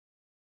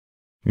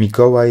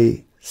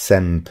Mikołaj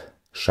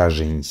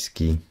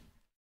Sęp-Szarzyński.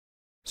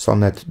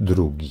 Sonet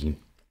drugi.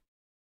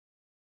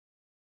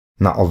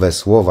 Na owe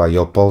słowa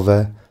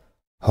Jopowe,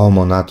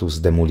 Homo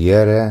natus de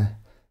muliere,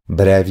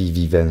 brevi,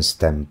 vivens,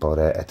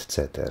 tempore,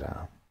 etc.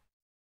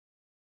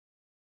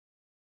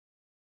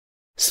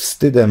 Z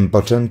wstydem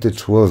poczęty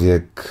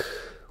człowiek,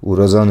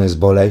 urodzony z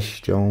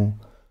boleścią,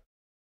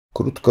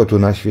 krótko tu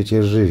na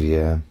świecie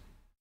żywie.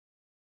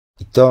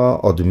 I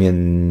to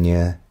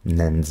odmiennie,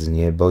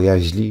 nędznie,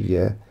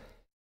 bojaźliwie,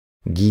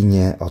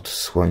 ginie od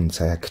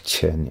słońca jak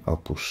cień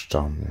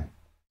opuszczony.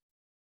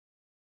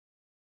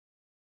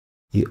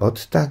 I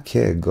od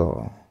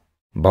takiego,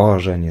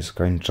 Boże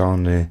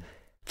nieskończony,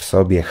 w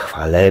sobie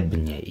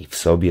chwalebnie i w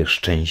sobie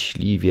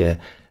szczęśliwie,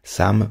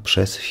 sam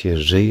przez się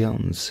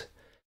żyjąc,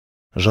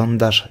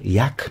 żądasz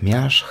jak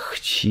miasz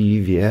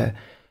chciwie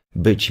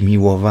być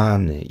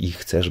miłowany i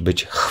chcesz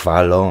być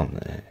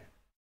chwalony.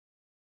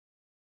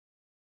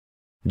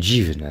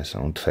 Dziwne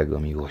są Twego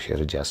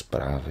miłosierdzia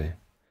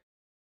sprawy.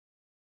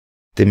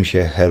 Tym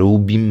się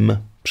cherubim,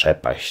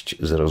 przepaść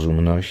z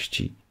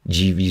rozumności,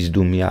 dziwi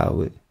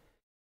zdumiały.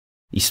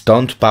 I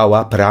stąd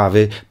pała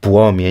prawy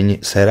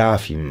płomień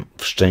serafim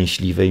w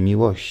szczęśliwej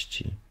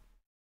miłości.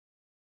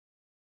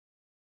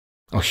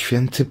 O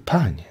święty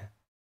Panie,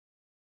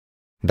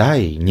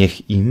 daj,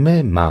 niech i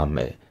my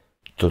mamy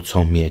to,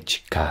 co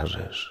mieć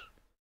każesz.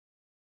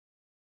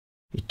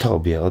 I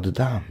Tobie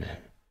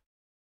oddamy.